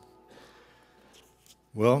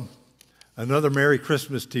Well, another Merry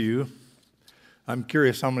Christmas to you. I'm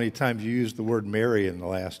curious how many times you used the word Merry in the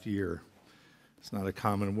last year. It's not a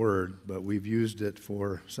common word, but we've used it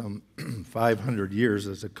for some 500 years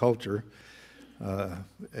as a culture,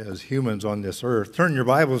 as humans on this earth. Turn your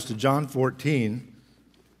Bibles to John 14.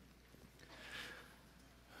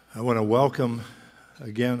 I want to welcome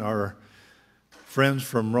again our friends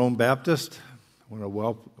from Rome Baptist. I want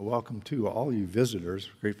to welcome to all you visitors.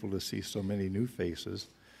 Grateful to see so many new faces.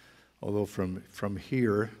 Although from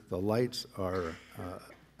here the lights are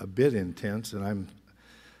a bit intense, and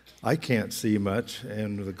I can't see much,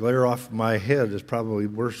 and the glare off my head is probably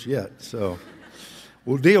worse yet. So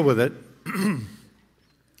we'll deal with it.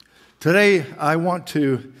 Today I want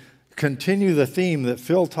to continue the theme that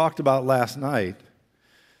Phil talked about last night.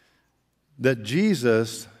 That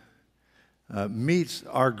Jesus meets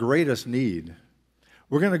our greatest need.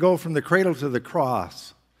 We're going to go from the cradle to the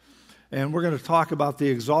cross, and we're going to talk about the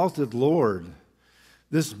exalted Lord.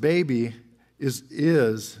 This baby is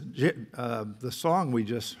the song we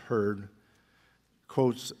just heard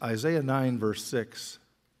quotes Isaiah 9, verse 6.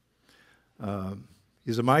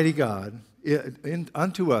 He's a mighty God.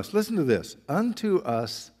 Unto us, listen to this, unto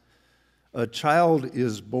us a child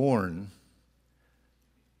is born,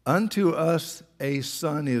 unto us a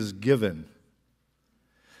son is given.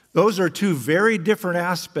 Those are two very different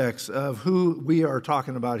aspects of who we are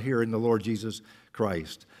talking about here in the Lord Jesus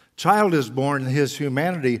Christ. Child is born in his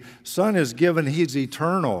humanity. Son is given. He's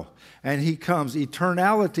eternal. And he comes.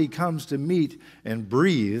 Eternality comes to meet and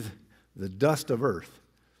breathe the dust of earth.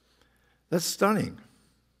 That's stunning.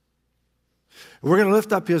 We're going to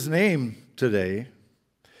lift up his name today.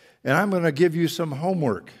 And I'm going to give you some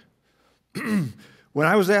homework. When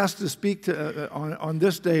I was asked to speak on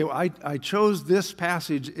this day, I chose this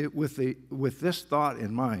passage with this thought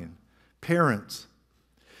in mind. Parents,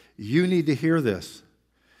 you need to hear this.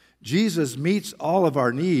 Jesus meets all of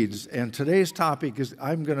our needs, and today's topic is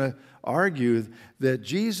I'm going to argue that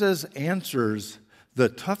Jesus answers the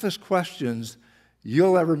toughest questions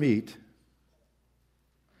you'll ever meet,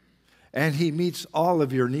 and he meets all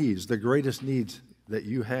of your needs, the greatest needs that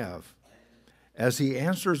you have. As he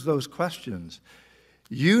answers those questions,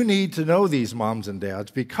 you need to know these, moms and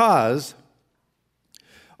dads, because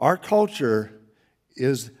our culture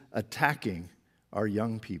is attacking our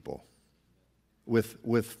young people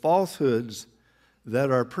with falsehoods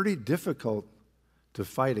that are pretty difficult to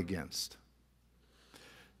fight against.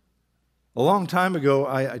 A long time ago,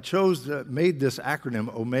 I made this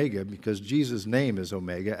acronym Omega because Jesus' name is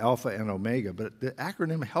Omega, Alpha and Omega, but the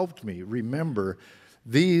acronym helped me remember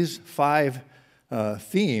these five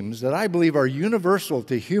themes that I believe are universal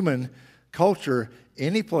to human culture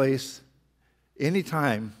any place, any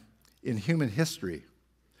time in human history.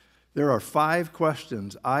 There are five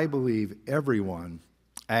questions I believe everyone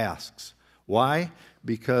asks. Why?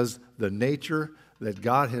 Because the nature that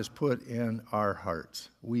God has put in our hearts.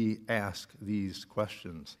 We ask these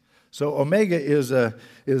questions. So Omega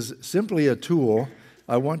is simply a tool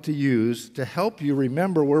I want to use to help you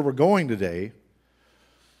remember where we're going today.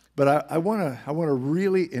 But I want to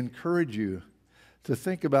really encourage you to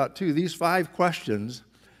think about, too, these five questions.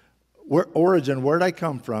 Origin, where did I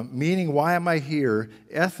come from? Meaning, why am I here?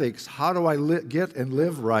 Ethics, how do I get and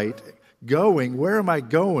live right? Going, where am I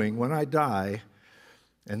going when I die?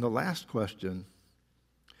 And the last question,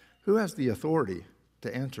 who has the authority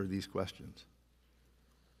to answer these questions?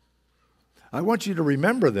 I want you to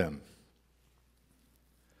remember them.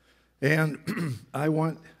 And I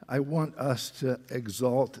want us to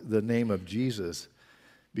exalt the name of Jesus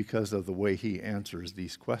because of the way he answers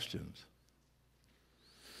these questions.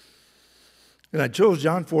 And I chose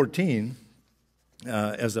John 14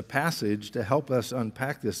 as a passage to help us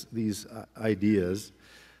unpack these ideas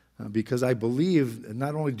because I believe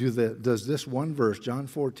not only does this one verse, John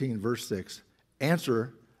 14, verse 6,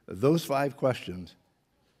 answer those five questions,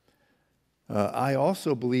 I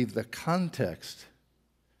also believe the context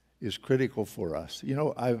is critical for us. You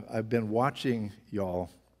know, I've been watching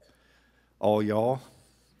all y'all,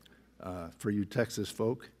 for you Texas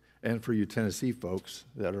folk and for you Tennessee folks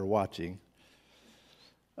that are watching.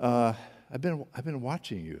 I've been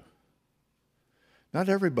watching you. Not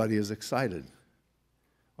everybody is excited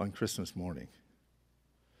on Christmas morning.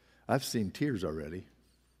 I've seen tears already.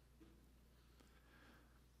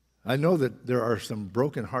 I know that there are some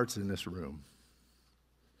broken hearts in this room.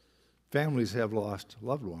 Families have lost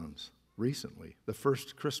loved ones recently. The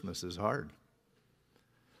first Christmas is hard.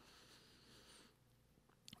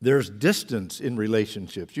 There's distance in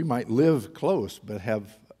relationships. You might live close, but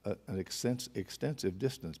have an extensive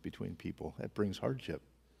distance between people. That brings hardship.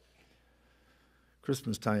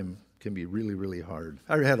 Christmas time can be really, really hard.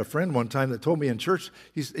 I had a friend one time that told me in church,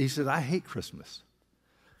 he said, I hate Christmas.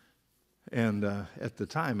 And at the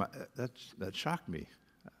time, that shocked me.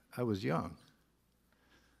 I was young.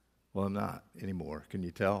 Well, I'm not anymore. Can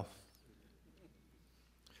you tell?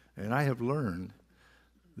 And I have learned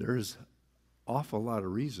there's awful lot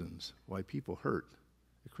of reasons why people hurt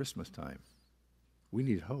at Christmas time. We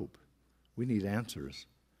need hope. We need answers.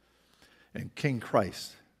 And King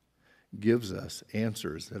Christ gives us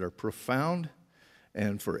answers that are profound,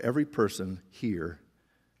 and for every person here,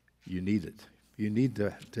 you need it. You need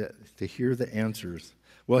to hear the answers.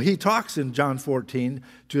 Well, he talks in John 14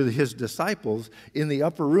 to his disciples in the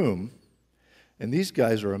upper room, and these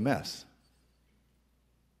guys are a mess.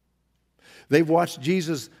 They've watched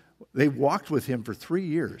Jesus, they've walked with him for 3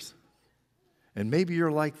 years. And maybe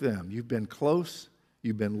you're like them. You've been close,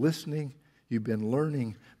 you've been listening, you've been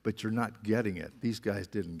learning, but you're not getting it. These guys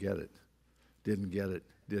didn't get it. Didn't get it,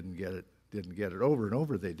 didn't get it, didn't get it. Over and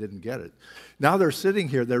over, they didn't get it. Now they're sitting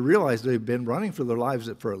here, they realize they've been running for their lives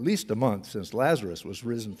for at least a month since Lazarus was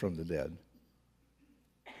risen from the dead.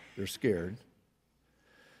 They're scared.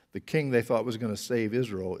 The king they thought was going to save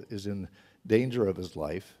Israel is in danger of his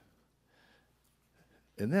life.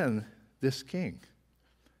 And then this king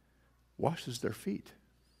washes their feet.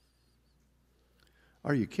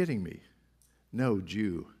 Are you kidding me? No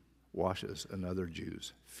Jew washes another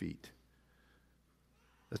Jew's feet.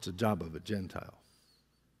 That's a job of a Gentile.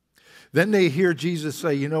 Then they hear Jesus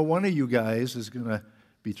say, you know, one of you guys is going to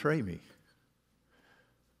betray me.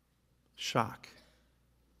 Shock.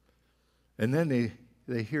 And then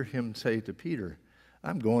they hear him say to Peter,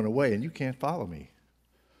 I'm going away and you can't follow me.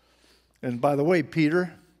 And by the way,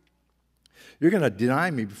 Peter, you're going to deny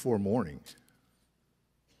me before morning.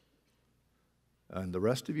 And the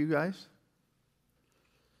rest of you guys,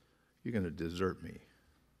 you're going to desert me.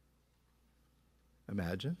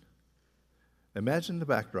 Imagine the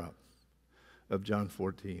backdrop of John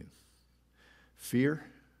 14. Fear,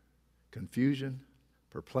 confusion,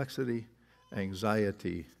 perplexity,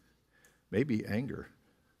 anxiety, maybe anger,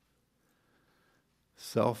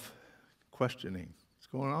 self-questioning. What's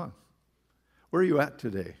going on? Where are you at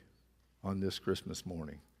today on this Christmas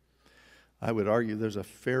morning? I would argue there's a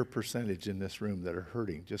fair percentage in this room that are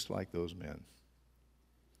hurting just like those men.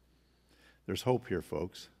 There's hope here,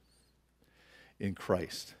 folks. In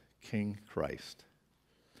Christ, King Christ.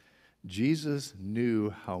 Jesus knew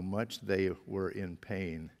how much they were in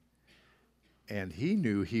pain, and he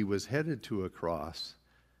knew he was headed to a cross,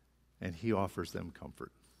 and he offers them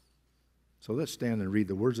comfort. So let's stand and read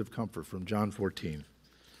the words of comfort from John 14.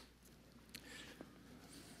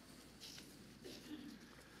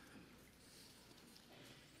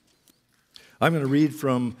 I'm going to read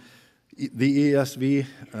from the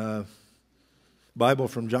ESV Bible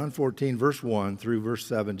from John 14, verse 1 through verse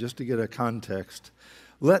 7, just to get a context.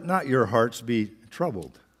 Let not your hearts be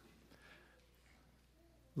troubled.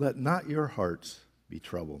 Let not your hearts be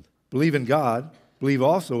troubled. Believe in God, believe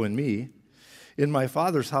also in me. In my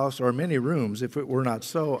Father's house are many rooms. If it were not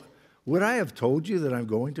so, would I have told you that I'm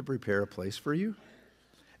going to prepare a place for you?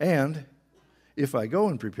 And if I go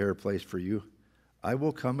and prepare a place for you, I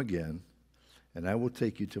will come again, and I will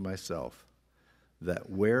take you to myself, that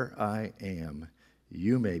where I am,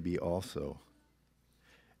 you may be also.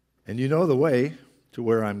 And you know the way to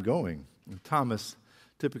where I'm going. And Thomas,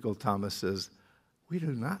 typical Thomas, says, we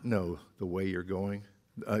do not know the way you're going.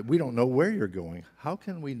 We don't know where you're going. How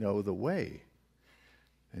can we know the way?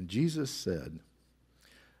 And Jesus said,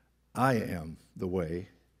 I am the way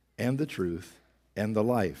and the truth and the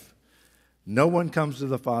life. No one comes to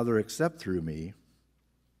the Father except through me.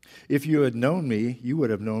 If you had known me, you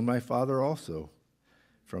would have known my Father also.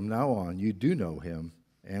 From now on, you do know him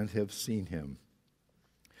and have seen him.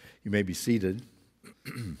 You may be seated.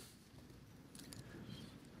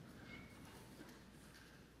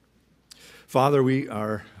 Father,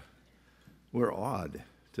 we're awed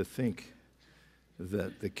to think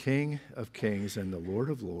that the King of Kings and the Lord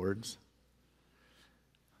of Lords,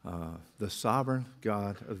 the sovereign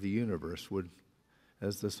God of the universe, would,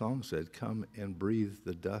 as the song said, come and breathe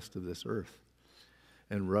the dust of this earth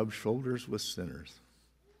and rub shoulders with sinners.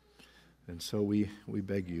 And so we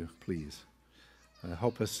beg you, please,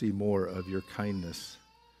 help us see more of your kindness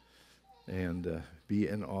and be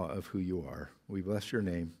in awe of who you are. We bless your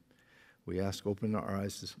name. We ask, open our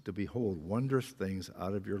eyes to behold wondrous things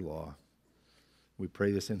out of your law. We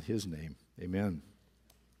pray this in his name. Amen.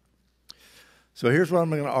 So here's what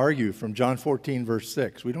I'm going to argue from John 14, verse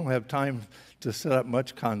 6. We don't have time to set up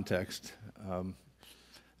much context.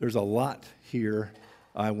 There's a lot here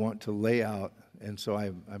I want to lay out, and so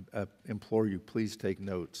I implore you, please take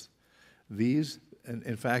notes. These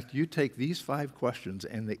in fact, you take these 5 questions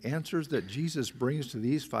and the answers that Jesus brings to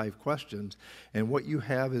these 5 questions, and what you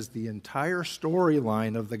have is the entire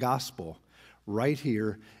storyline of the gospel right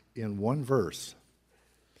here in one verse.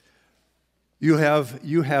 You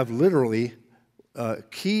have literally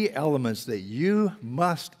key elements that you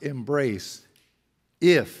must embrace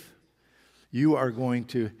if you are going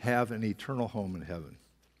to have an eternal home in heaven.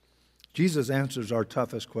 Jesus answers our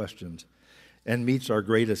toughest questions and meets our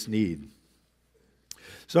greatest need.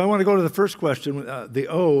 So I want to go to the first question. The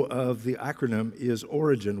O of the acronym is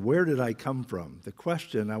origin. Where did I come from? The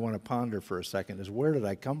question I want to ponder for a second is, where did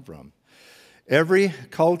I come from? Every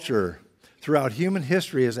culture throughout human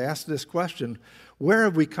history has asked this question, where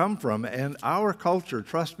have we come from? And our culture,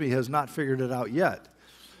 trust me, has not figured it out yet.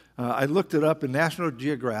 I looked it up in National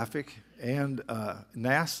Geographic and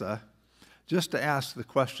NASA just to ask the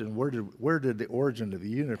question, where did the origin of the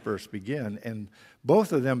universe begin? And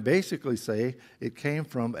both of them basically say it came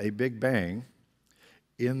from a big bang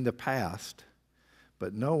in the past,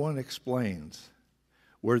 but no one explains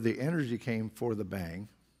where the energy came for the bang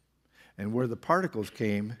and where the particles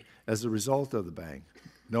came as a result of the bang.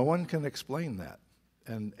 No one can explain that.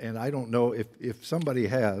 And I don't know if somebody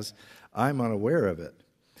has, I'm unaware of it.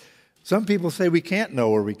 Some people say we can't know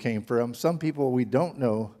where we came from. Some people, we don't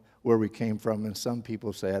know where we came from, and some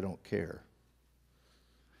people say, I don't care.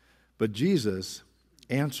 But Jesus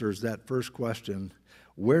answers that first question,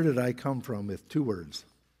 where did I come from, with 2 words.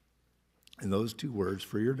 And those 2 words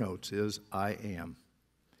for your notes is, I am.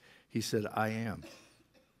 He said, I am.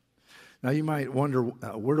 Now you might wonder,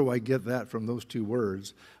 where do I get that from, those 2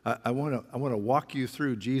 words? I want to walk you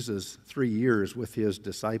through Jesus' 3 years with his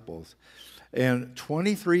disciples. And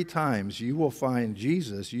 23 times you will find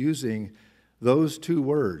Jesus using those 2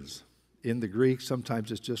 words. In the Greek,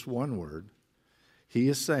 sometimes it's just 1 word. He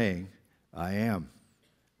is saying, I am,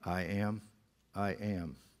 I am, I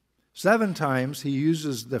am. 7 times he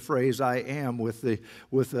uses the phrase I am with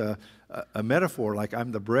a metaphor, like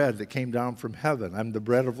I'm the bread that came down from heaven. I'm the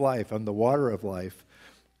bread of life. I'm the water of life.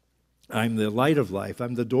 I'm the light of life.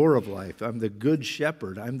 I'm the door of life. I'm the good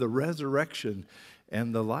shepherd. I'm the resurrection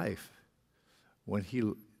and the life. When he,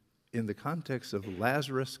 in the context of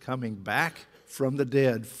Lazarus coming back from the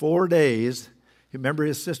dead, 4 days, remember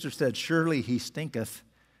his sister said, surely he stinketh.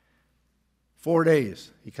 4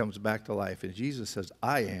 days he comes back to life. And Jesus says,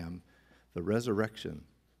 I am the resurrection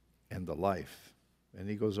and the life. And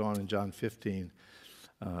he goes on in John 15,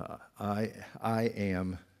 I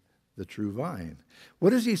am the true vine.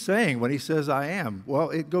 What is he saying when he says I am? Well,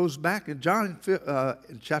 it goes back in John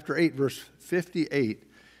chapter 8, verse 58.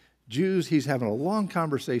 Jews, he's having a long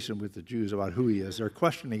conversation with the Jews about who he is. They're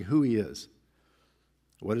questioning who he is.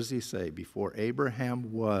 What does he say? Before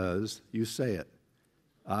Abraham was, you say it,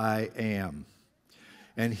 I am.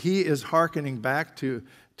 And he is hearkening back to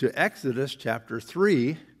Exodus chapter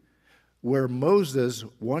 3, where Moses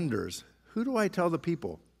wonders, who do I tell the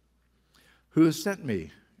people? Who has sent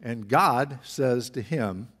me? And God says to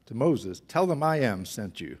him, to Moses, tell them I am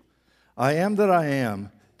sent you. I am that I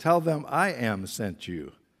am. Tell them I am sent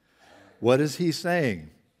you. What is he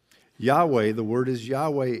saying? Yahweh, the word is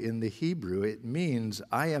Yahweh in the Hebrew. It means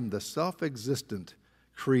I am the self-existent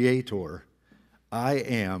creator. I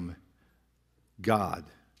am God.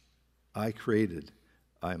 I created.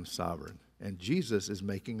 I am sovereign. And Jesus is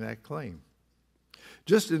making that claim.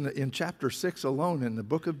 Just in chapter 6 alone, in the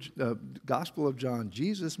book of Gospel of John,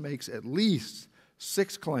 Jesus makes at least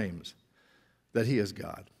 6 claims that he is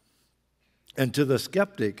God. And to the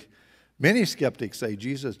skeptic, many skeptics say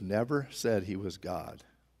Jesus never said he was God.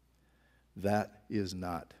 That is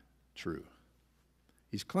not true.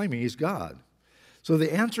 He's claiming he's God. So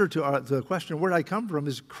the answer to the question, where did I come from,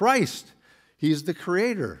 is Christ. He's the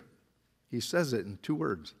creator. He says it in 2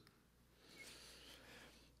 words.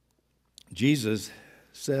 Jesus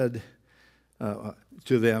said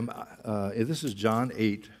to them, this is John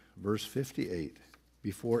 8, verse 58,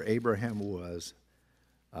 before Abraham was,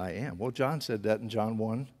 I am. Well, John said that in John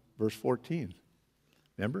 1, verse 14.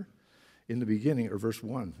 Remember? In the beginning, or verse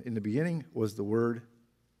 1, in the beginning was the Word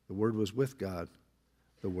was with God,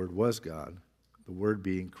 the Word was God, the Word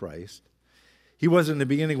being Christ. He was in the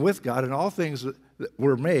beginning with God, and all things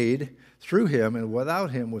were made through him, and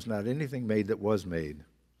without him was not anything made that was made.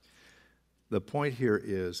 The point here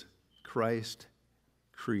is Christ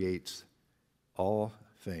creates all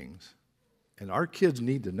things. And our kids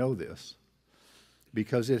need to know this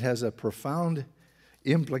because it has a profound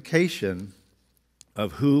implication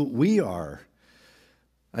of who we are.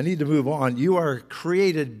 I need to move on. You are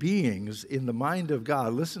created beings in the mind of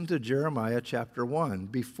God. Listen to Jeremiah chapter 1.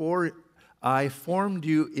 Before I formed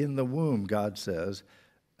you in the womb, God says,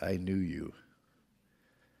 I knew you.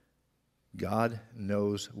 God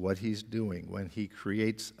knows what he's doing when he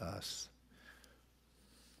creates us.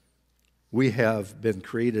 We have been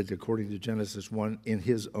created, according to Genesis 1, in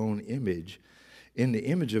his own image. In the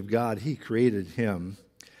image of God, he created him.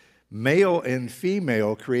 Male and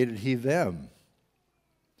female created he them.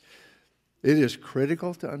 It is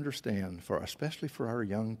critical to understand, especially for our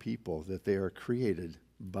young people, that they are created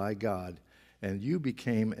by God. And you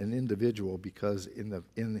became an individual because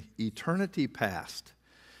in eternity past,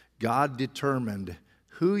 God determined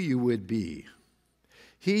who you would be.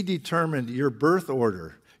 He determined your birth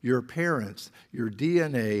order, your parents, your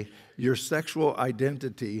DNA, your sexual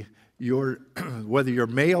identity, whether you're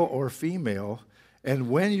male or female, and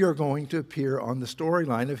when you're going to appear on the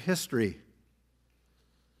storyline of history.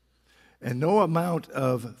 And no amount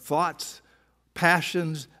of thoughts,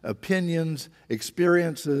 passions, opinions,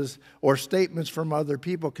 experiences, or statements from other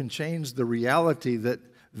people can change the reality that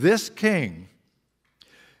this king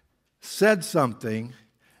said something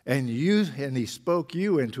and he spoke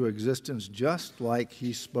you into existence just like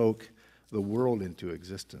he spoke the world into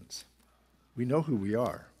existence. We know who we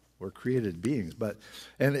are. We're created beings,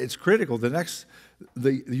 and it's critical.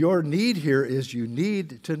 Your need here is you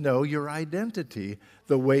need to know your identity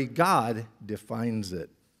the way God defines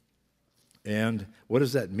it. And what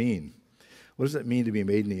does that mean? What does it mean to be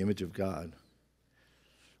made in the image of God?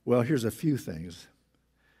 Well, here's a few things.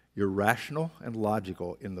 You're rational and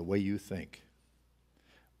logical in the way you think.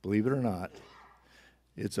 Believe it or not,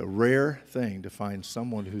 it's a rare thing to find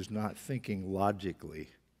someone who's not thinking logically.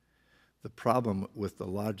 The problem with the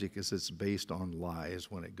logic is it's based on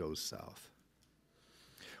lies when it goes south.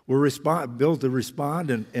 We're built to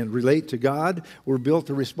respond and relate to God. We're built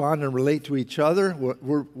to respond and relate to each other.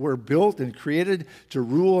 We're built and created to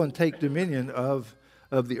rule and take dominion of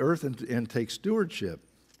the earth and take stewardship.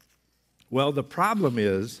 Well, the problem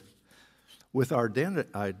is with our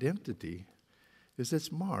identity is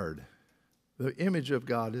it's marred. The image of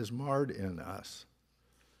God is marred in us.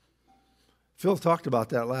 Phil talked about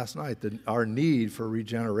that last night, our need for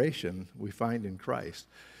regeneration we find in Christ.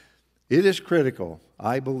 It is critical,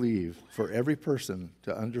 I believe, for every person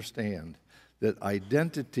to understand that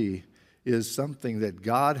identity is something that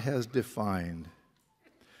God has defined,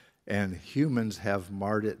 and humans have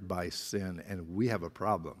marred it by sin, and we have a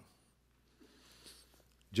problem.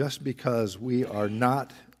 Just because we are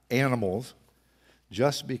not animals,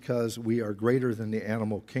 just because we are greater than the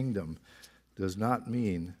animal kingdom, does not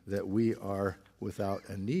mean that we are without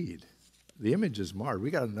a need. The image is marred.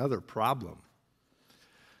 We got another problem.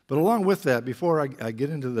 But along with that, before I get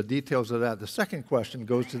into the details of that, the second question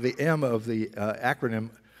goes to the M of the acronym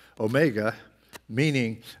OMEGA,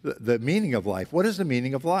 meaning the meaning of life. What is the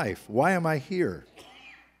meaning of life? Why am I here?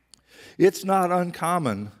 It's not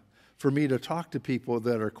uncommon for me to talk to people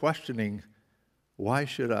that are questioning, why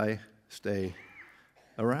should I stay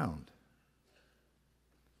around?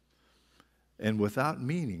 And without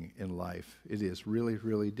meaning in life, it is really,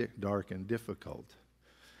 really dark and difficult.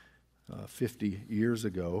 50 years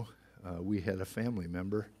ago, we had a family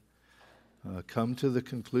member come to the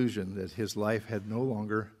conclusion that his life had no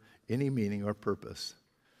longer any meaning or purpose.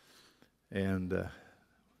 And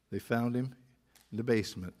they found him in the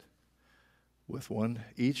basement with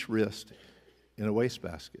each wrist in a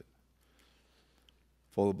wastebasket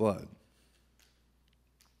full of blood.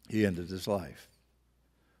 He ended his life.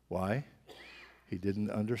 Why? He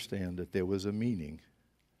didn't understand that there was a meaning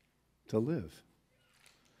to live.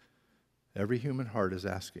 Every human heart is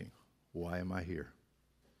asking, why am I here?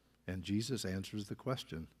 And Jesus answers the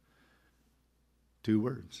question. 2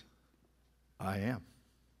 words. I am.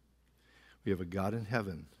 We have a God in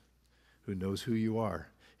heaven who knows who you are.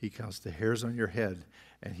 He counts the hairs on your head,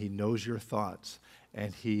 and he knows your thoughts,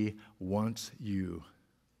 and he wants you.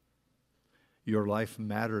 Your life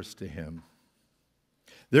matters to him.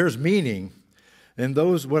 There's meaning in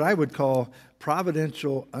those, what I would call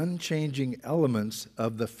providential, unchanging elements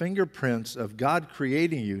of the fingerprints of God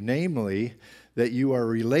creating you, namely that you are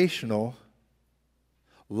relational,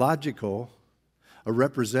 logical, a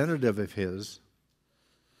representative of his,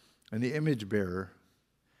 and the image bearer.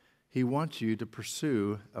 He wants you to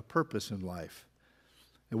pursue a purpose in life.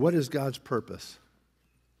 And what is God's purpose?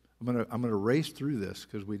 I'm going to race through this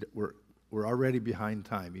because we're already behind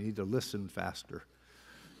time. You need to listen faster.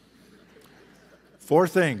 4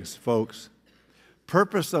 things, folks.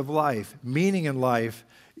 Purpose of life, meaning in life,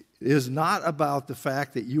 is not about the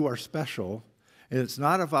fact that you are special, and it's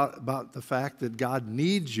not about the fact that God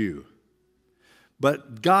needs you.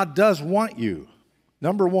 But God does want you.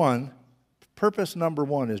 Purpose number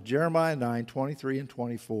 1 is Jeremiah 9:23 and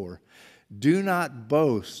 24. Do not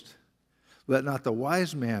boast. Let not the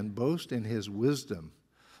wise man boast in his wisdom.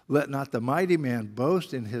 Let not the mighty man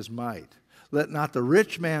boast in his might. Let not the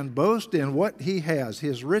rich man boast in what he has,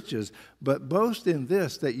 his riches, but boast in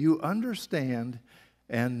this, that you understand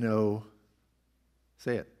and know,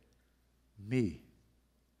 say it, me.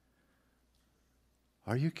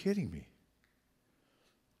 Are you kidding me?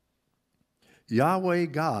 Yahweh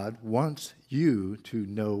God wants you to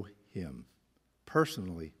know him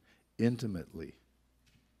personally, intimately.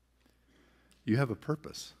 You have a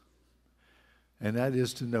purpose, and that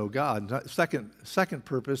is to know God. Second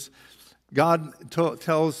purpose, God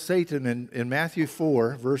tells Satan in Matthew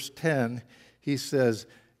 4, verse 10, he says,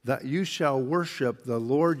 that you shall worship the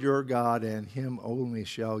Lord your God, and him only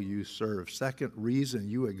shall you serve. Second reason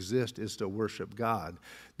you exist is to worship God.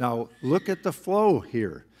 Now, look at the flow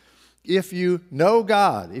here. If you know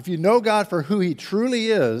God for who he truly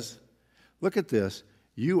is, look at this,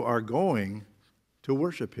 you are going to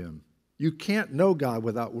worship him. You can't know God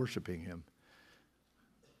without worshiping him.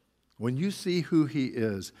 When you see who he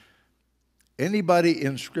is, anybody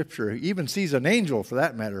in Scripture, even sees an angel for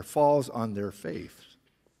that matter, falls on their face.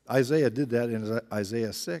 Isaiah did that in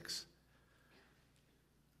Isaiah 6.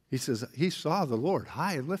 He says, he saw the Lord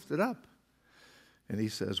high and lifted up. And he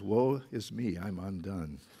says, woe is me, I'm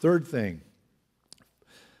undone. Third thing,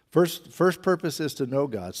 first purpose is to know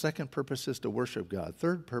God. Second purpose is to worship God.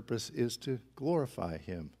 Third purpose is to glorify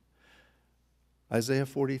him. Isaiah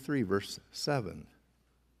 43, verse 7.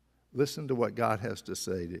 Listen to what God has to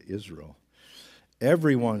say to Israel.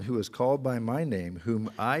 Everyone who is called by my name, whom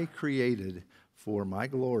I created for my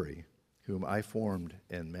glory, whom I formed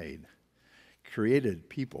and made. Created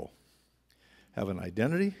people have an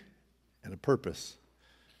identity and a purpose,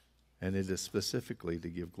 and it is specifically to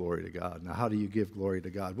give glory to God. Now, how do you give glory to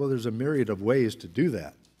God? Well, there's a myriad of ways to do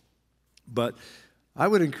that. But I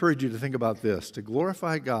would encourage you to think about this. To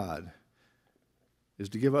glorify God is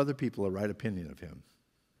to give other people a right opinion of him.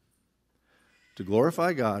 To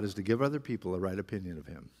glorify God is to give other people a right opinion of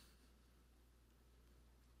him.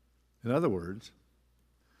 In other words,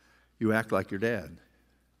 you act like your dad.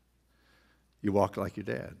 You walk like your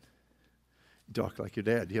dad. You talk like your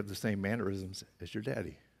dad. You have the same mannerisms as your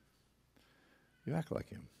daddy. You act like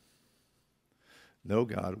him. Know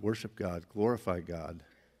God, worship God, glorify God.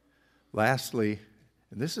 Lastly,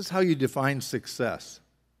 and this is how you define success.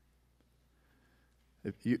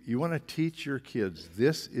 If you want to teach your kids,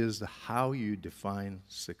 this is how you define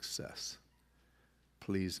success.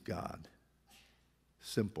 Please God.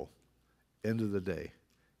 Simple. End of the day.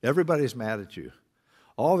 Everybody's mad at you.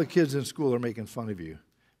 All the kids in school are making fun of you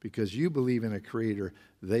because you believe in a creator,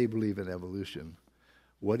 they believe in evolution.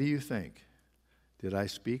 What do you think? Did I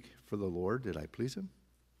speak for the Lord? Did I please him?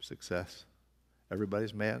 Success.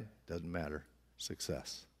 Everybody's mad? Doesn't matter.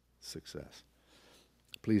 Success. Success.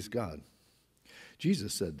 Please God.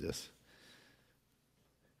 Jesus said this.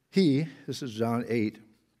 This is John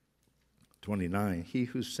 8:29, he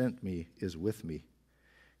who sent me is with me.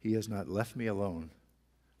 He has not left me alone,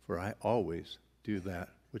 for I always do that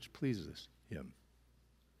which pleases him.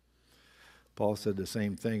 Paul said the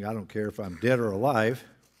same thing. I don't care if I'm dead or alive.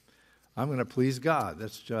 I'm going to please God.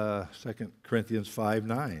 That's 2 Corinthians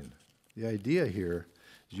 5:9. The idea here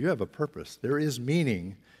is you have a purpose. There is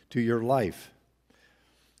meaning to your life.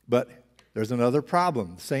 But there's another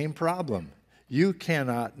problem, same problem. You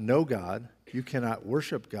cannot know God. You cannot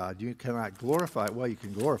worship God. You cannot glorify, well, you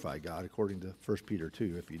can glorify God according to 1 Peter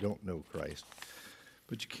 2 if you don't know Christ.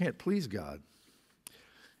 But you can't please God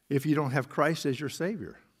if you don't have Christ as your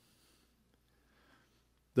Savior.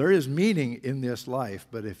 There is meaning in this life,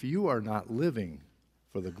 but if you are not living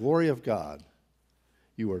for the glory of God,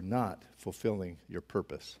 you are not fulfilling your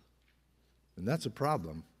purpose. And that's a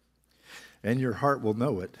problem. And your heart will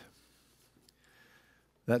know it.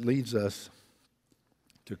 That leads us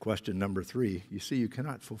to question number 3. You see, you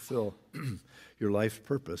cannot fulfill your life's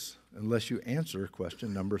purpose unless you answer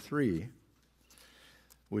question number 3,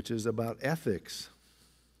 which is about ethics.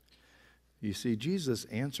 You see, Jesus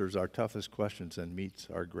answers our toughest questions and meets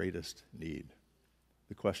our greatest need,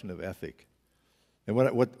 the question of ethic. And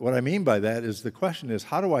what I mean by that is the question is,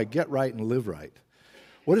 how do I get right and live right?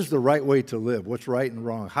 What is the right way to live? What's right and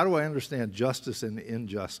wrong? How do I understand justice and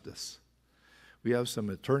injustice? We have some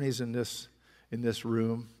attorneys in this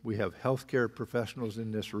room. We have healthcare professionals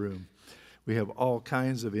in this room. We have all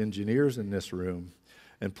kinds of engineers in this room.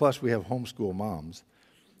 And plus, we have homeschool moms.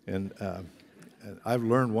 And I've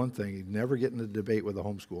learned one thing. You never get in a debate with a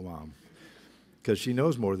homeschool mom because she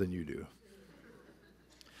knows more than you do.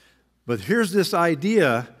 But here's this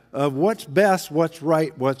idea of what's best, what's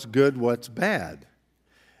right, what's good, what's bad.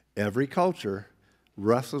 Every culture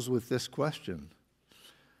wrestles with this question.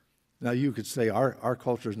 Now, you could say our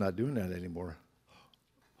culture is not doing that anymore.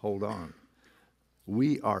 hold on.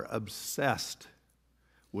 We are obsessed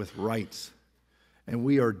with rights, and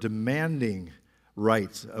we are demanding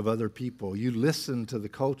rights of other people. You listen to the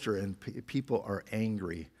culture, and people are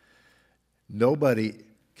angry. Nobody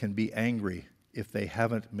can be angry if they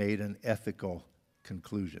haven't made an ethical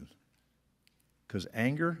conclusion, because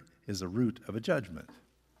anger is the root of a judgment.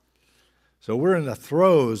 So we're in the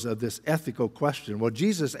throes of this ethical question. Well,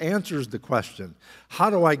 Jesus answers the question, how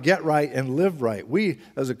do I get right and live right? We,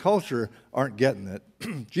 as a culture, aren't getting it.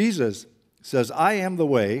 Jesus says, I am the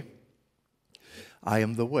way,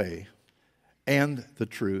 and the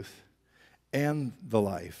truth, and the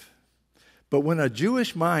life. But when a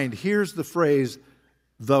Jewish mind hears the phrase,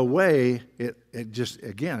 the way, it just,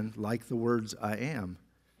 again, like the words I am,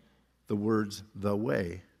 the words the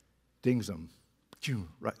way, dings them.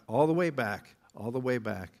 Right, all the way back. A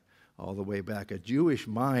Jewish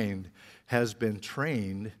mind has been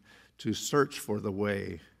trained to search for the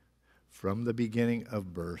way from the beginning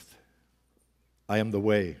of birth. I am the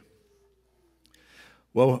way.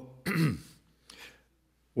 Well,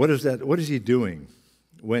 what is that? What is he doing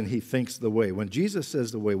when he thinks the way? When Jesus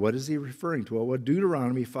says the way, what is he referring to? Well, what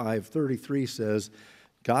Deuteronomy 5:33 says,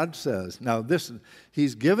 God says, now this,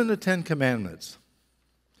 he's given the 10 Commandments.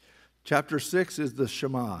 Chapter 6 is the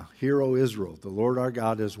Shema. Hear, O Israel, the Lord our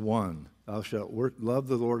God is one. Thou shalt love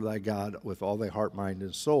the Lord thy God with all thy heart, mind,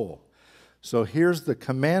 and soul. So here's the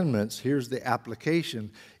commandments. Here's the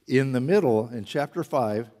application. In the middle, in chapter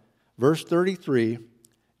 5, verse 33,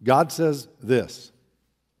 God says this.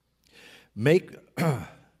 You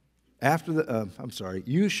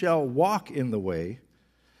shall walk in the way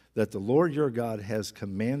that the Lord your God has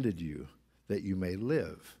commanded you, that you may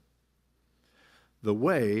live. The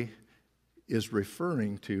way is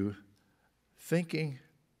referring to thinking,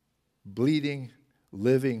 bleeding,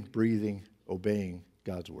 living, breathing, obeying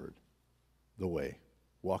God's word. The way.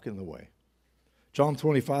 Walk in the way. Psalm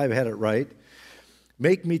 25 had it right.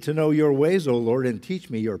 Make me to know your ways, O Lord, and teach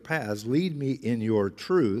me your paths. Lead me in your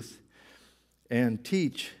truth and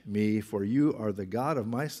teach me, for you are the God of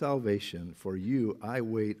my salvation. For you I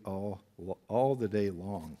wait all the day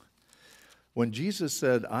long. When Jesus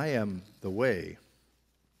said, I am the way,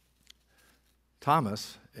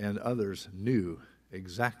 Thomas and others knew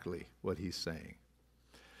exactly what he's saying.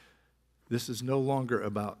 This is no longer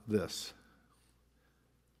about this.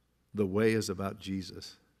 The way is about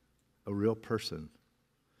Jesus, a real person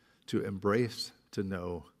to embrace, to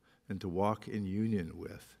know, and to walk in union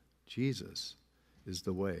with. Jesus is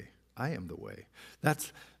the way. I am the way.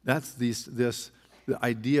 That's the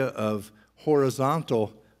idea of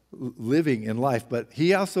horizontal living in life, but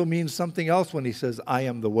he also means something else when he says, I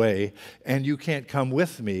am the way, and you can't come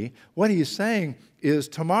with me. What he's saying is,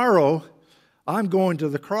 tomorrow, I'm going to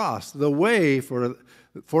the cross. The way for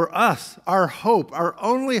us, our hope, our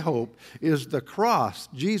only hope, is the cross.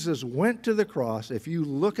 Jesus went to the cross. If you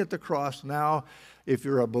look at the cross now, if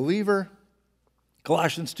you're a believer,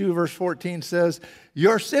 Colossians 2, verse 14 says,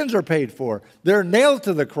 your sins are paid for. They're nailed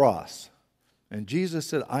to the cross. And Jesus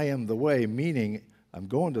said, I am the way, meaning I'm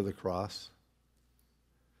going to the cross.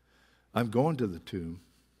 I'm going to the tomb.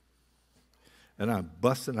 And I'm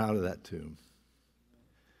busting out of that tomb.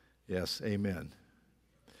 Yes, amen.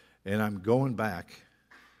 And I'm going back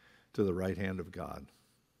to the right hand of God.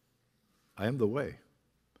 I am the way.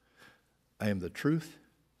 I am the truth.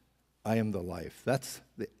 I am the life. That's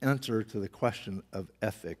the answer to the question of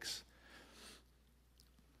ethics.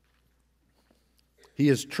 He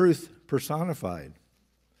is truth personified.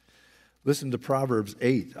 Listen to Proverbs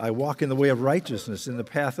 8. I walk in the way of righteousness, in the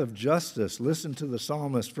path of justice. Listen to the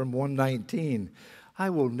psalmist from 119. I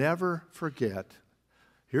will never forget.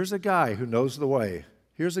 Here's a guy who knows the way.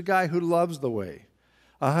 Here's a guy who loves the way.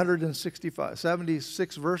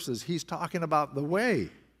 76 verses, he's talking about the way.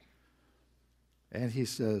 And he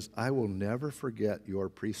says, I will never forget your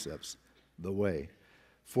precepts, the way.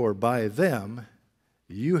 For by them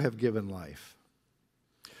you have given life.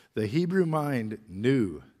 The Hebrew mind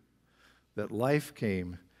knew that life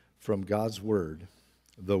came from God's word,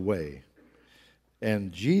 the way.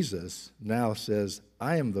 And Jesus now says,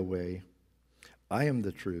 I am the way, I am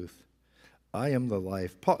the truth, I am the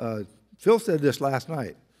life. Phil said this last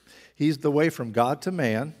night. He's the way from God to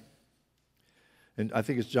man. And I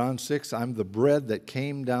think it's John 6, I'm the bread that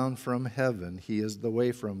came down from heaven. He is the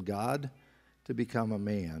way from God to become a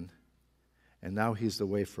man. And now he's the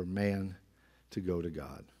way for man to go to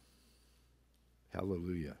God.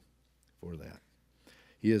 Hallelujah for that.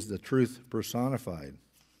 He is the truth personified.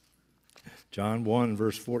 John 1,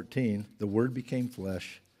 verse 14, the Word became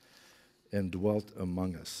flesh and dwelt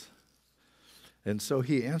among us. And so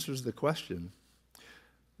he answers the question,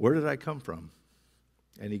 where did I come from?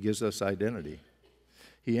 and he gives us identity.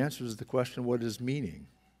 He answers the question, what is meaning?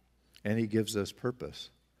 And he gives us purpose.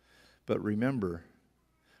 But remember,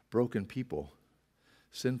 broken people,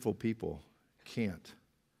 sinful people can't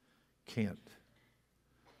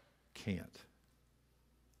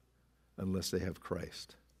unless they have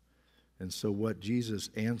Christ. And so what Jesus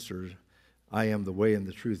answered, I am the way and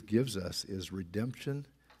the truth, gives us is redemption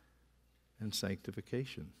and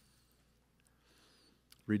sanctification.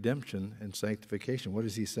 Redemption and sanctification. What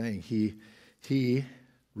is he saying? He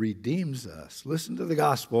redeems us. Listen to the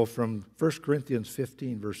gospel from 1 Corinthians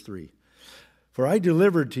 15, verse 3. For I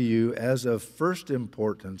delivered to you as of first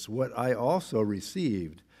importance what I also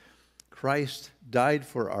received. Christ died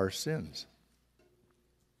for our sins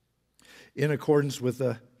in accordance with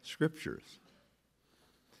the Scriptures.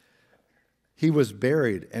 He was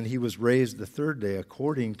buried and he was raised the third day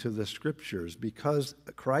according to the Scriptures. Because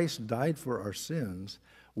Christ died for our sins,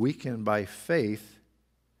 we can by faith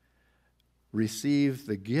receive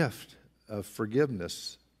the gift of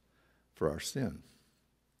forgiveness for our sin.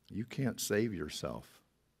 You can't save yourself.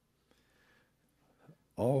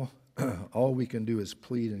 All we can do is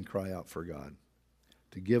plead and cry out for God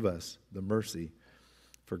to give us the mercy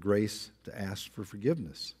for grace to ask for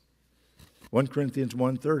forgiveness. 1 Corinthians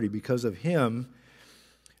 1:30, because of him,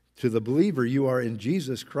 to the believer, you are in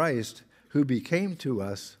Jesus Christ, who became to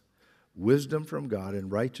us wisdom from God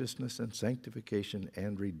and righteousness and sanctification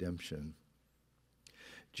and redemption.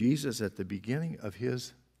 Jesus, at the beginning of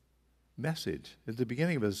his message, at the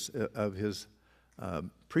beginning of his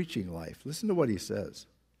preaching life, listen to what he says.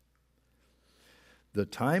 The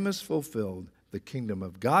time is fulfilled, the kingdom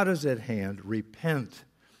of God is at hand, repent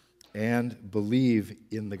and believe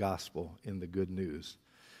in the gospel, in the good news.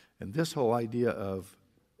 And this whole idea of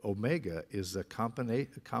Omega is a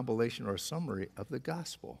compilation or a summary of the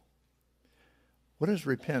gospel. What does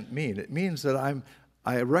repent mean? It means that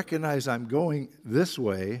I recognize I'm going this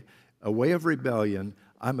way, a way of rebellion.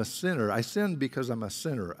 I'm a sinner. I sin because I'm a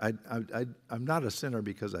sinner. I'm not a sinner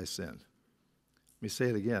because I sin. Let me say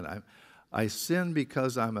it again. I sin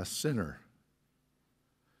because I'm a sinner.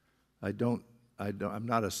 I'm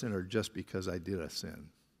not a sinner just because I did a sin.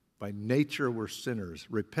 By nature, we're sinners.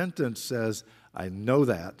 Repentance says, I know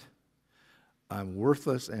that. I'm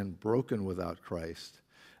worthless and broken without Christ.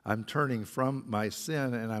 I'm turning from my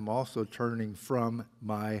sin, and I'm also turning from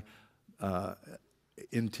my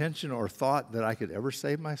intention or thought that I could ever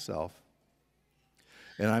save myself,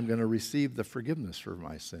 and I'm going to receive the forgiveness for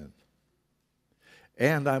my sin.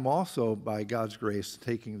 And I'm also, by God's grace,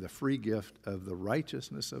 taking the free gift of the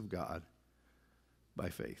righteousness of God by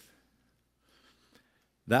faith.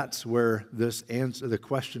 That's where this answer, the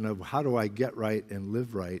question of how do I get right and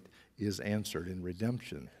live right, is answered in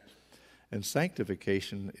redemption. And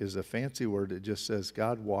sanctification is a fancy word that just says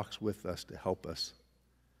God walks with us to help us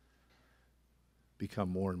become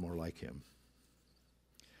more and more like him.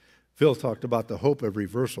 Phil talked about the hope of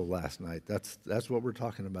reversal last night. That's what we're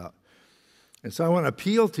talking about. And so I want to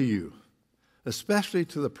appeal to you, especially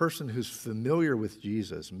to the person who's familiar with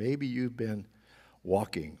Jesus. Maybe you've been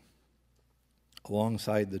walking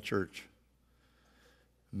alongside the church.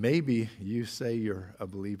 Maybe you say you're a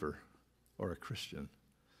believer or a Christian.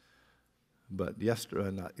 But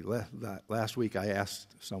last week I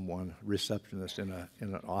asked someone, receptionist in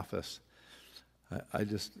an office,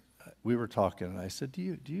 we were talking, and I said,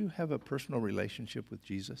 do you have a personal relationship with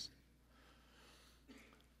Jesus?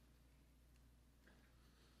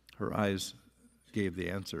 Her eyes gave the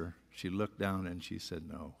answer. She looked down and she said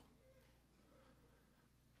no.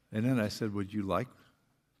 And then I said, would you like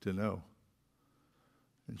to know?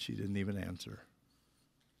 And she didn't even answer.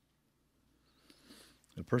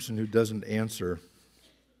 A person who doesn't answer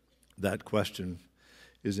that question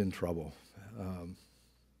is in trouble.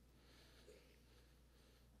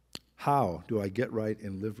 How do I get right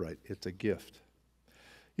and live right? It's a gift.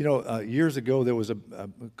 You know, years ago there was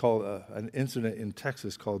an incident in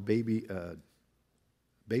Texas called Baby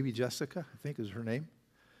Jessica, I think is her name.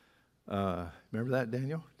 Remember that,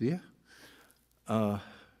 Daniel? Do you?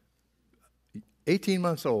 18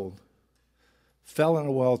 months old, fell in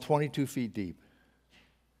a well 22 feet deep.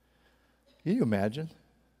 Can you imagine?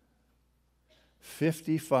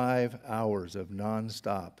 55 hours of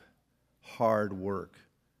nonstop hard work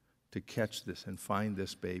to catch this and find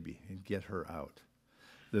this baby and get her out.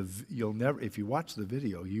 If you watch the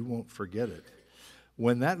video, you won't forget it.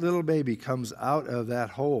 When that little baby comes out of that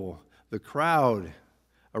hole, the crowd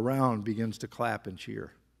around begins to clap and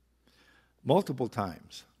cheer. Multiple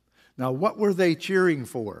times. Now, what were they cheering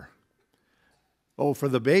for? Oh, for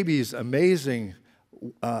the baby's amazing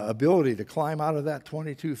ability to climb out of that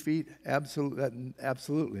 22 feet?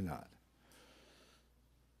 Absolutely not.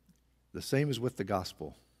 The same as with the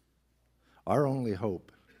gospel. Our only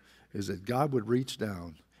hope is that God would reach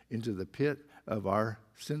down into the pit of our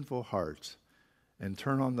sinful hearts and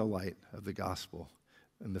turn on the light of the gospel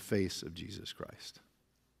in the face of Jesus Christ.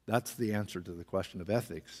 That's the answer to the question of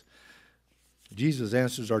ethics. Jesus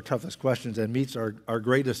answers our toughest questions and meets our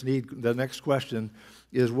greatest need. The next question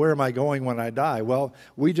is, where am I going when I die? Well,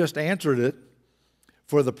 we just answered it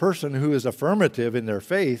for the person who is affirmative in their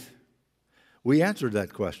faith. We answered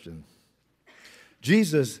that question.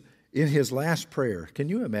 Jesus, in his last prayer, can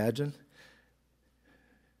you imagine?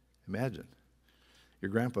 Imagine.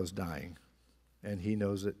 Your grandpa's dying, and he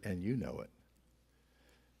knows it, and you know it.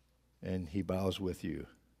 And he bows with you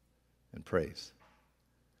and prays.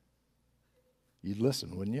 You'd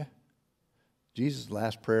listen, wouldn't you? Jesus'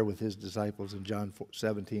 last prayer with his disciples in John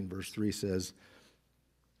 17, verse 3 says,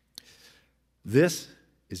 "This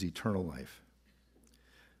is eternal life."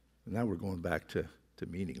 And now we're going back to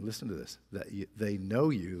meaning. Listen to this. That they know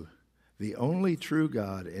you, the only true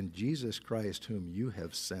God, and Jesus Christ, whom you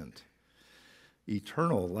have sent.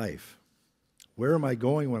 Eternal life. Where am I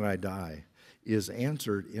going when I die? Is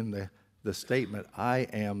answered in the statement, I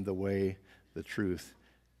am the way, the truth,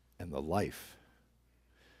 and the life.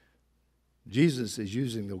 Jesus is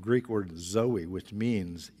using the Greek word zoe, which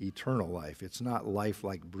means eternal life. It's not life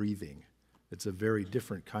like breathing. It's a very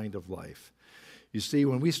different kind of life. You see,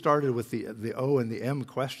 when we started with the O and the M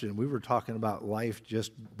question, we were talking about life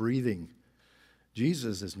just breathing.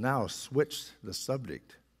 Jesus has now switched the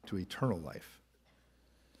subject to eternal life.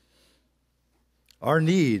 Our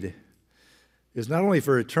need is not only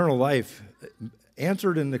for eternal life,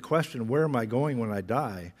 answered in the question, where am I going when I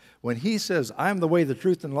die? When he says, I'm the way, the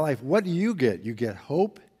truth, and the life, what do you get? You get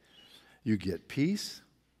hope. You get peace.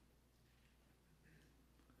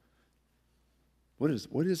 What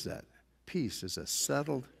is that? Peace is a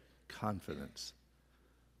settled confidence.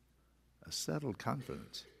 A settled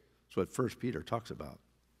confidence. That's what 1 Peter talks about.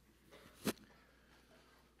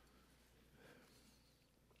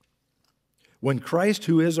 When Christ,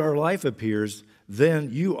 who is our life, appears,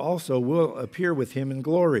 then you also will appear with him in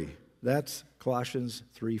glory. That's Colossians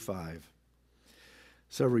 3:5.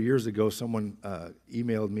 Several years ago, someone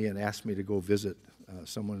emailed me and asked me to go visit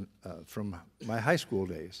someone from my high school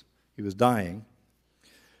days. He was dying.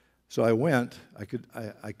 So I went.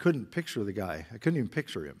 I couldn't picture the guy. I couldn't even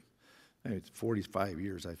picture him. It's 45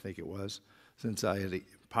 years, I think it was, since I had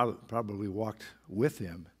probably walked with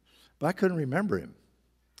him. But I couldn't remember him.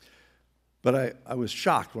 But I was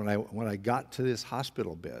shocked when I got to this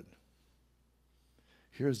hospital bed.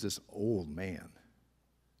 Here's this old man.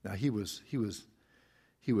 Now he was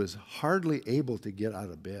hardly able to get out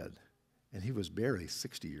of bed, and he was barely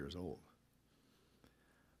 60 years old.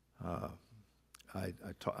 I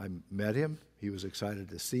met him. He was excited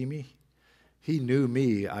to see me. He knew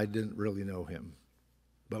me. I didn't really know him,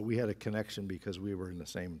 but we had a connection because we were in the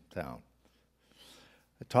same town.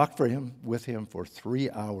 I talked with him for 3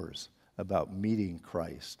 hours about meeting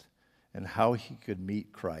Christ and how he could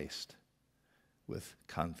meet Christ with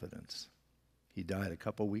confidence. He died a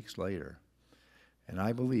couple weeks later, and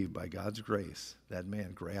I believe by God's grace that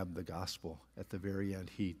man grabbed the gospel at the very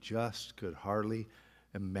end. He just could hardly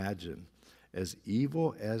imagine, as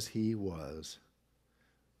evil as he was,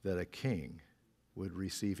 that a king would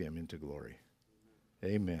receive him into glory.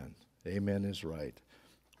 Amen. Amen is right.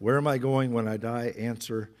 Where am I going when I die?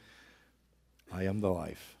 Answer, I am the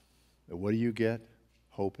life. And what do you get?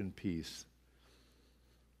 Hope and peace.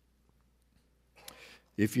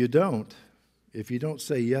 If you don't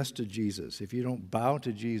say yes to Jesus, if you don't bow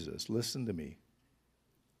to Jesus, listen to me.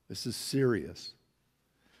 This is serious.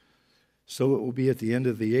 So it will be at the end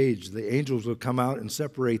of the age. The angels will come out and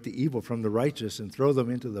separate the evil from the righteous and throw them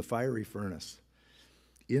into the fiery furnace.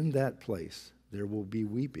 In that place, there will be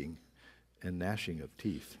weeping and gnashing of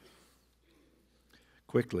teeth.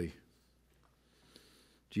 Quickly,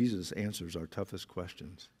 Jesus answers our toughest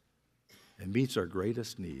questions and meets our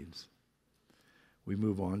greatest needs. We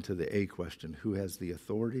move on to the A question. Who has the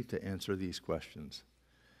authority to answer these questions?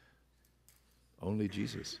 Only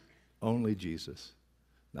Jesus. Only Jesus.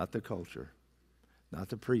 Not the culture, not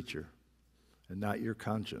the preacher, and not your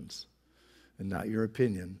conscience, and not your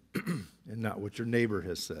opinion, and not what your neighbor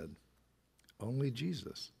has said. Only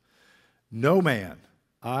Jesus. No man.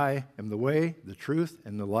 I am the way, the truth,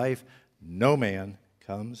 and the life. No man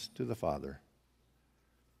comes to the Father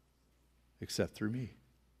except through me.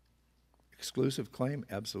 Exclusive claim?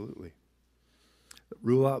 Absolutely.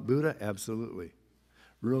 Rule out Buddha? Absolutely.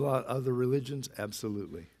 Rule out other religions?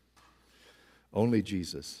 Absolutely. Only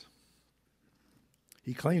Jesus.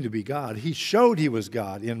 He claimed to be God. He showed he was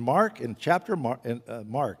God. In Mark, in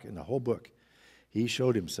the whole book, he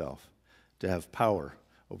showed himself. to have power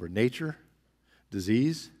over nature,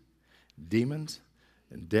 disease, demons,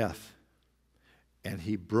 and death. And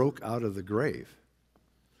he broke out of the grave.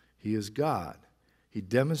 He is God. He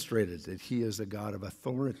demonstrated that he is a God of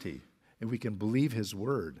authority, and we can believe his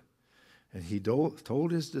word. And he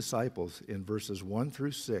told his disciples in verses 1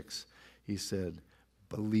 through 6, he said,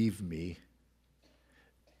 believe me,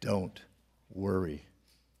 don't worry.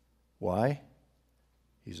 Why?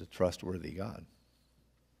 He's a trustworthy God.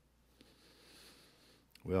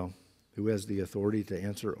 Well, who has the authority to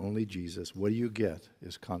answer? Only Jesus. What do you get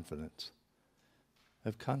is confidence.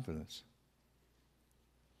 Have confidence.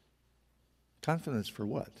 Confidence for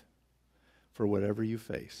what? For whatever you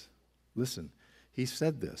face. Listen, he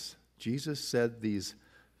said this. Jesus said these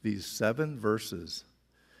 7 verses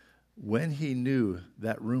when he knew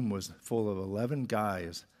that room was full of 11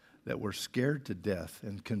 guys that were scared to death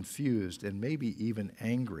and confused and maybe even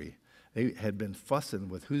angry. They had been fussing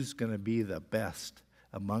with who's going to be the best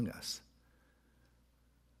among us.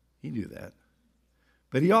 He knew that.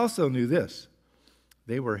 But he also knew this.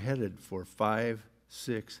 They were headed for 5,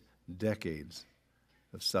 6 decades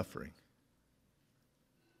of suffering.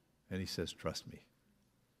 And he says, trust me.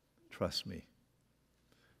 Trust me.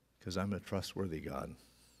 Because I'm a trustworthy God.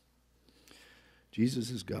 Jesus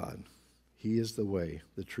is God. He is the way,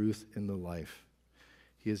 the truth, and the life.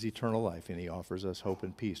 He is eternal life, and he offers us hope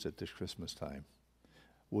and peace at this Christmas time.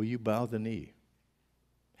 Will you bow the knee?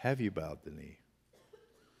 Have you bowed the knee?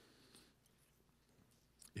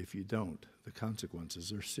 If you don't, the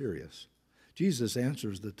consequences are serious. Jesus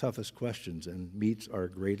answers the toughest questions and meets our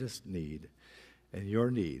greatest need. And your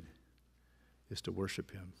need is to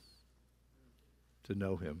worship him, to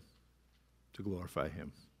know him, to glorify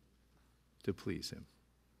him, to please him.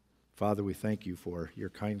 Father, we thank you for your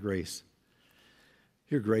kind grace.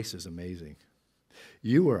 Your grace is amazing.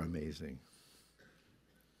 You are amazing.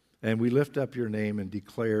 And we lift up your name and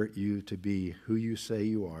declare you to be who you say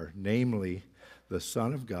you are, namely the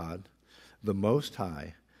Son of God, the Most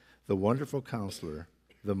High, the Wonderful Counselor,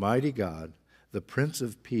 the Mighty God, the Prince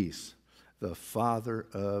of Peace, the Father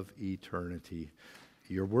of eternity.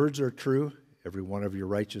 Your words are true. Every one of your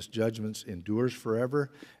righteous judgments endures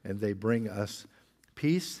forever, and they bring us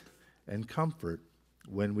peace and comfort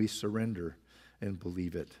when we surrender and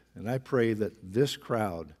believe it. And I pray that this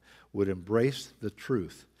crowd would embrace the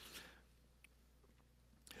truth,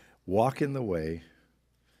 walk in the way,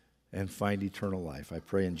 and find eternal life. I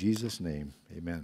pray in Jesus' name, amen.